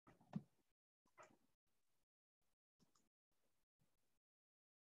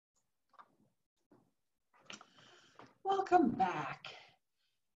Welcome back.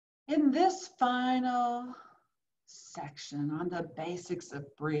 In this final section on the basics of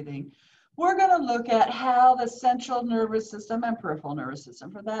breathing, we're going to look at how the central nervous system and peripheral nervous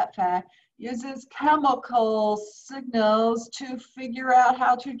system, for that fact, uses chemical signals to figure out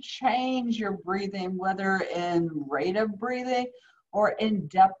how to change your breathing, whether in rate of breathing or in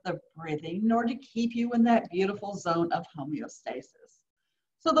depth of breathing, in order to keep you in that beautiful zone of homeostasis.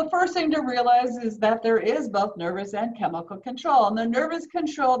 So the first thing to realize is that there is both nervous and chemical control. And the nervous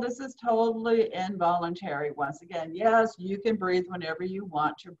control, this is totally involuntary. Once again, yes, you can breathe whenever you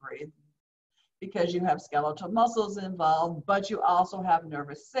want to breathe because you have skeletal muscles involved, but you also have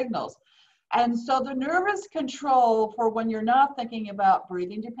nervous signals. And so the nervous control for when you're not thinking about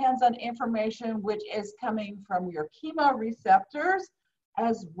breathing depends on information which is coming from your chemoreceptors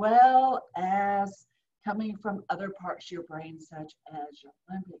as well as coming from other parts of your brain, such as your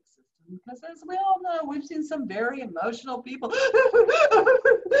limbic system. Because as we all know, we've seen some very emotional people.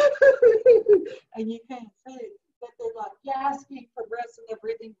 And you can say that they're like gasping for breath and they're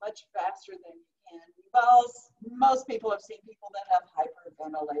breathing much faster than you can. Well, most people have seen people that have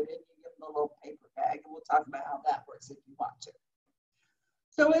hyperventilated. You give them a little paper bag, and we'll talk about how that works if you want to.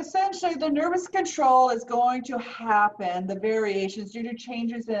 So essentially, the nervous control is going to happen, the variations due to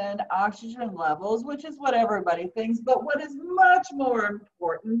changes in oxygen levels, which is what everybody thinks, but what is much more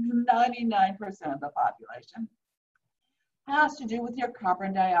important, 99% of the population, has to do with your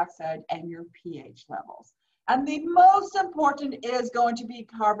carbon dioxide and your pH levels. And the most important is going to be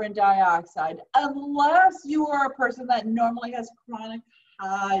carbon dioxide, unless you are a person that normally has chronic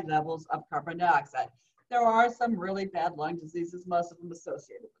high levels of carbon dioxide. There are some really bad lung diseases, most of them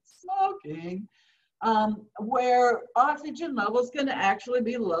associated with smoking, where oxygen levels can actually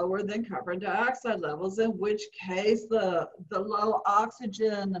be lower than carbon dioxide levels, in which case the low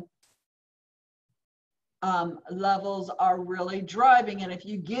oxygen levels are really driving. And if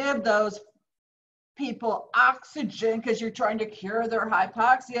you give those people oxygen because you're trying to cure their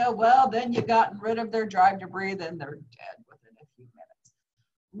hypoxia, well, then you've gotten rid of their drive to breathe and they're dead within a few minutes.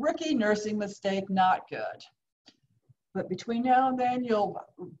 Rookie nursing mistake, not good. But between now and then, you'll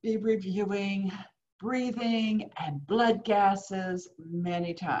be reviewing breathing and blood gases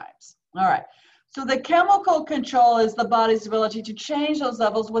many times. All right. So the chemical control is the body's ability to change those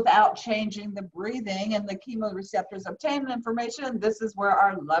levels without changing the breathing, and the chemoreceptors obtain the information. And this is where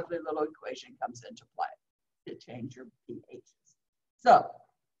our lovely little equation comes into play to change your pHs. So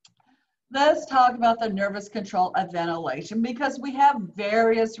let's talk about the nervous control of ventilation, because we have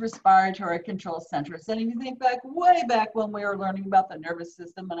various respiratory control centers. And if you think back, way back when we were learning about the nervous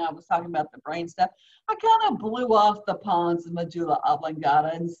system and I was talking about the brain stuff, I kind of blew off the pons and medulla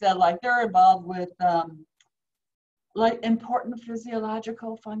oblongata and said like they're involved with like important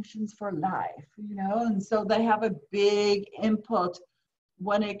physiological functions for life, you know, and so they have a big input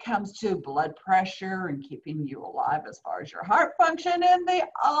when it comes to blood pressure and keeping you alive as far as your heart function, and they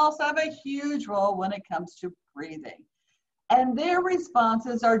also have a huge role when it comes to breathing. And their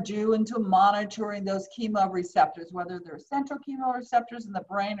responses are due into monitoring those chemoreceptors, whether they're central chemoreceptors in the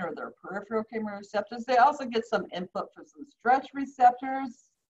brain or they're peripheral chemoreceptors. They also get some input from some stretch receptors,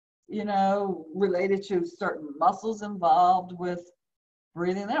 you know, related to certain muscles involved with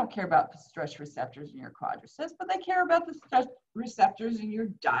breathing. They don't care about the stretch receptors in your quadriceps, but they care about the stretch receptors in your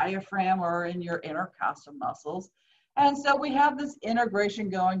diaphragm or in your intercostal muscles. And so we have this integration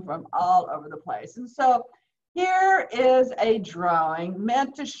going from all over the place. And so here is a drawing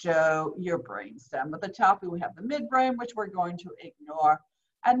meant to show your brainstem. At the top, we have the midbrain, which we're going to ignore.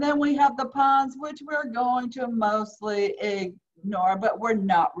 And then we have the pons, which we're going to mostly ignore, but we're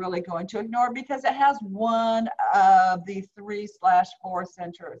not really going to ignore because it has one of the 3/4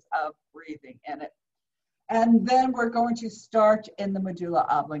 centers of breathing in it. And then we're going to start in the medulla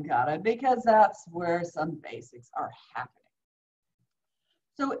oblongata because that's where some basics are happening.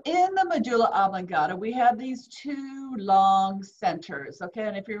 So in the medulla oblongata, we have these two long centers, okay?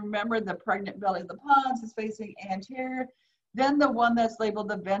 And if you remember, the pregnant belly of the pons is facing anterior. Then the one that's labeled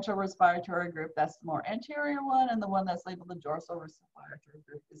the ventral respiratory group, that's the more anterior one, and the one that's labeled the dorsal respiratory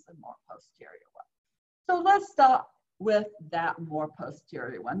group is the more posterior one. So let's start with that more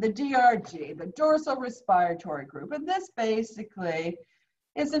posterior one, the DRG, the dorsal respiratory group. And this basically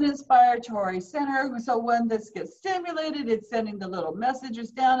is an inspiratory center. So when this gets stimulated, it's sending the little messages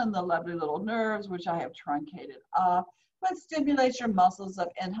down in the lovely little nerves, which I have truncated off, but stimulates your muscles of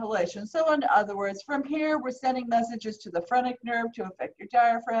inhalation. So in other words, from here, we're sending messages to the phrenic nerve to affect your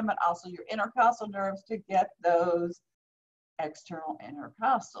diaphragm and also your intercostal nerves to get those external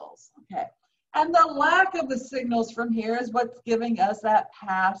intercostals, okay? And the lack of the signals from here is what's giving us that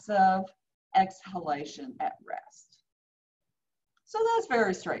passive exhalation at rest. So that's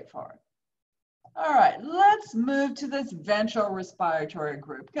very straightforward. All right, let's move to this ventral respiratory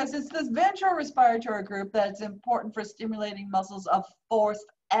group, because it's this ventral respiratory group that's important for stimulating muscles of forced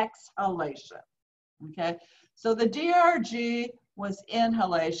exhalation. Okay, so the DRG was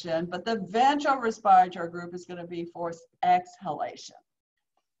inhalation, but the ventral respiratory group is going to be forced exhalation.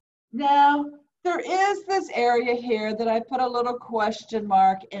 Now, there is this area here that I put a little question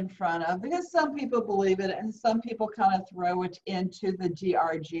mark in front of, because some people believe it and some people kind of throw it into the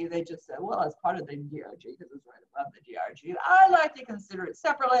DRG. They just say, well, it's part of the DRG because it's right above the DRG. I like to consider it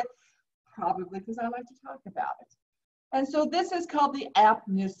separately, probably because I like to talk about it. And so this is called the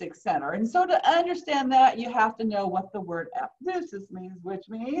apneusic center. And so to understand that, you have to know what the word apneusis means, which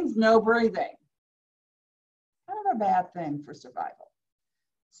means no breathing. Kind of a bad thing for survival.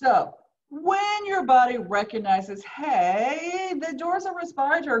 So when your body recognizes, hey, the dorsal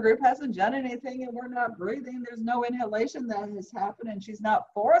respiratory group hasn't done anything and we're not breathing, there's no inhalation that has happened, and she's not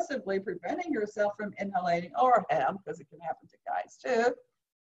forcibly preventing herself from inhalating, or him, because it can happen to guys too.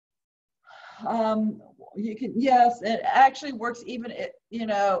 You can, yes, it actually works even, you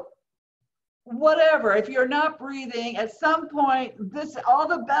know, whatever. If you're not breathing, at some point, all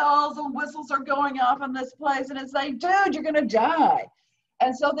the bells and whistles are going off in this place, and it's like, dude, you're gonna die.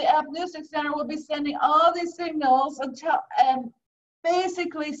 And so the apneusic center will be sending all these signals and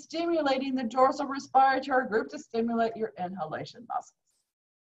basically stimulating the dorsal respiratory group to stimulate your inhalation muscles.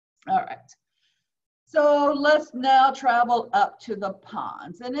 All right. So let's now travel up to the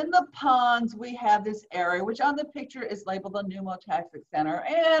pons. And in the pons, we have this area, which on the picture is labeled the pneumotaxic center,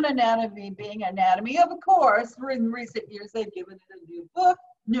 and anatomy being anatomy. Of course, in recent years, they've given it a new book,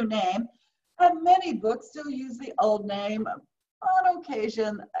 new name, and many books still use the old name. On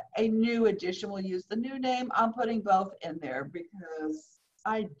occasion, a new edition will use the new name. I'm putting both in there because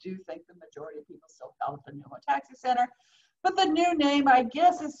I do think the majority of people still call it the pneumotaxic center. But the new name, I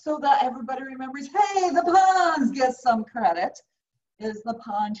guess, is so that everybody remembers, hey, the pons gets some credit, is the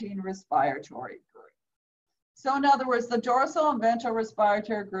pontine respiratory group. So in other words, the dorsal and ventral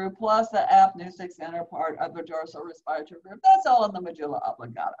respiratory group plus the apneusic center part of the dorsal respiratory group, that's all in the medulla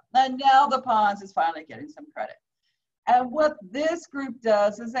oblongata. And now the pons is finally getting some credit. And what this group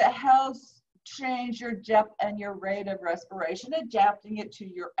does is it helps change your depth and your rate of respiration, adapting it to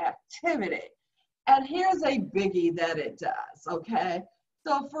your activity. And here's a biggie that it does, okay?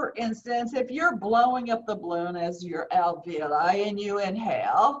 So for instance, if you're blowing up the balloon as your alveoli and you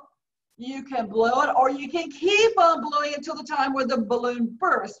inhale, you can blow it, or you can keep on blowing until the time where the balloon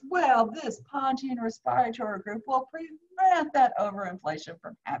bursts. Well, this pontine respiratory group will prevent that overinflation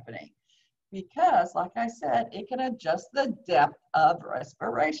from happening, because, like I said, it can adjust the depth of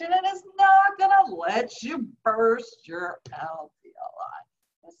respiration and it's not gonna let you burst your alveoli.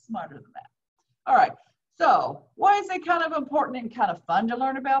 It's smarter than that. All right, so why is it kind of important and kind of fun to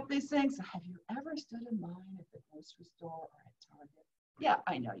learn about these things? Have you ever stood in line at the grocery store or at Target? Yeah,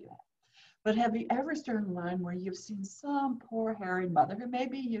 I know you have. But have you ever stood in line where you've seen some poor hairy mother, who may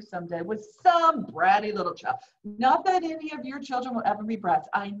be you someday, with some bratty little child? Not that any of your children will ever be brats.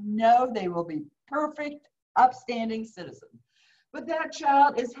 I know they will be perfect, upstanding citizens. But that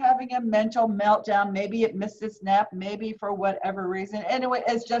child is having a mental meltdown. Maybe it missed its nap, maybe for whatever reason. Anyway,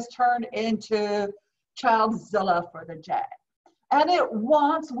 it's just turned into Childzilla for the day. And it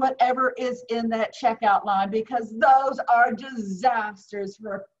wants whatever is in that checkout line, because those are disasters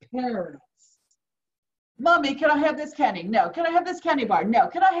for parents. Mommy, can I have this candy? No. Can I have this candy bar? No.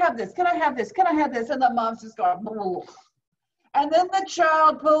 Can I have this? Can I have this? Can I have this? And the mom's just going, oh. And then the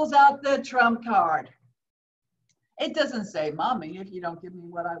child pulls out the trump card. It doesn't say, Mommy, if you don't give me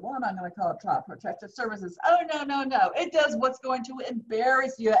what I want, I'm going to call Child Protective Services. Oh, no, no, no. It does what's going to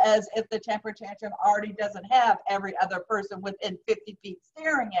embarrass you, as if the temper tantrum already doesn't have every other person within 50 feet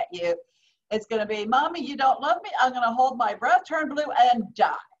staring at you. It's going to be, Mommy, you don't love me? I'm going to hold my breath, turn blue, and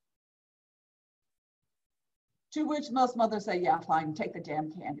die. To which most mothers say, yeah, fine, take the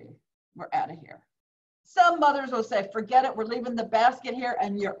damn candy. We're out of here. Some mothers will say, forget it, we're leaving the basket here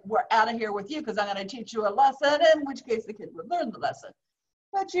and we're out of here with you, because I'm going to teach you a lesson, in which case the kid would learn the lesson.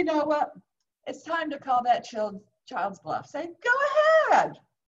 But you know what? It's time to call that child's bluff. Say, go ahead.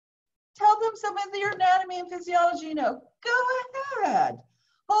 Tell them some of your anatomy and physiology you know. Go ahead.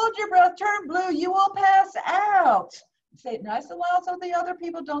 Hold your breath, turn blue, you will pass out. Say it nice and loud so the other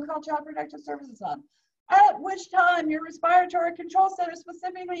people don't call Child Protective Services on. At which time your respiratory control center,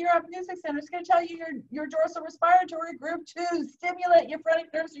 specifically your apneusic center, is going to tell you your dorsal respiratory group to stimulate your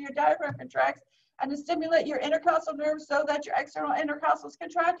phrenic nerves so your diaphragm contracts, and to stimulate your intercostal nerves so that your external intercostals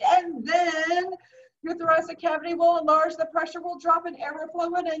contract, and then your thoracic cavity will enlarge, the pressure will drop, and air will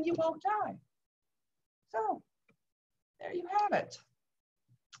flow in, and you won't die. So there you have it.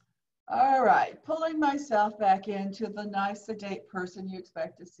 All right, pulling myself back into the nice sedate person you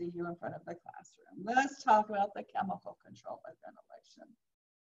expect to see you in front of the classroom. Let's talk about the chemical control by ventilation.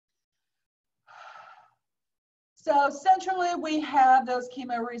 So centrally, we have those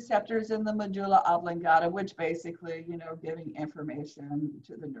chemoreceptors in the medulla oblongata, which basically, giving information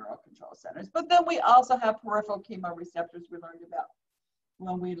to the neural control centers. But then we also have peripheral chemoreceptors we learned about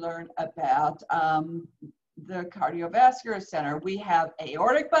when we learned about the cardiovascular center. We have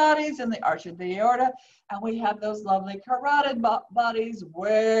aortic bodies in the arch of the aorta, and we have those lovely carotid bodies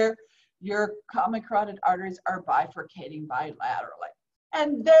where your common carotid arteries are bifurcating bilaterally.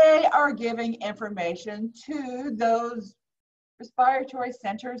 And they are giving information to those respiratory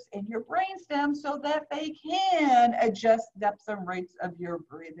centers in your brainstem so that they can adjust depths and rates of your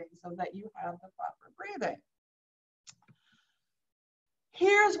breathing so that you have the proper breathing.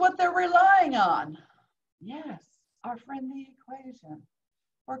 Here's what they're relying on. Yes, our friendly equation,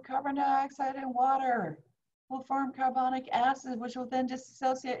 where carbon dioxide and water will form carbonic acid, which will then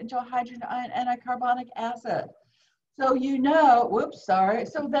dissociate into a hydrogen ion and a carbonic acid. So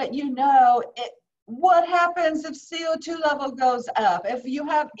so that what happens if CO2 level goes up. If you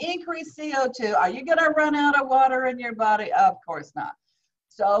have increased CO2, are you gonna run out of water in your body? Of course not.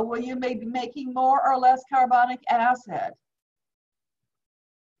 So will you be making more or less carbonic acid?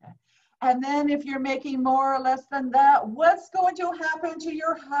 And then if you're making more or less than that, what's going to happen to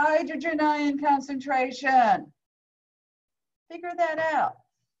your hydrogen ion concentration? Figure that out.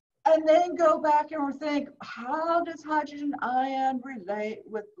 And then go back and think, how does hydrogen ion relate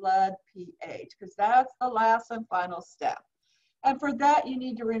with blood pH? Because that's the last and final step. And for that, you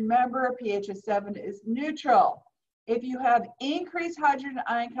need to remember a pH of 7 is neutral. If you have increased hydrogen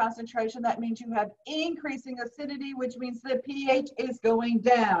ion concentration, that means you have increasing acidity, which means the pH is going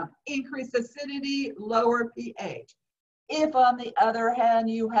down. Increased acidity, lower pH. If, on the other hand,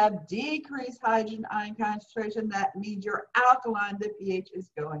 you have decreased hydrogen ion concentration, that means you're alkaline, the pH is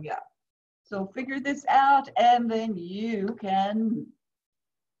going up. So figure this out, and then you can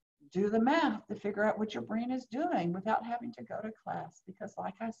do the math to figure out what your brain is doing without having to go to class. Because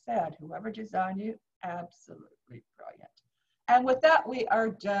like I said, whoever designed you, absolutely brilliant. And with that, we are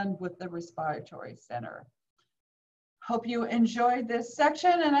done with the respiratory center. Hope you enjoyed this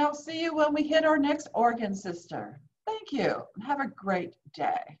section, and I'll see you when we hit our next organ system. Thank you. Have a great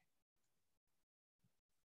day.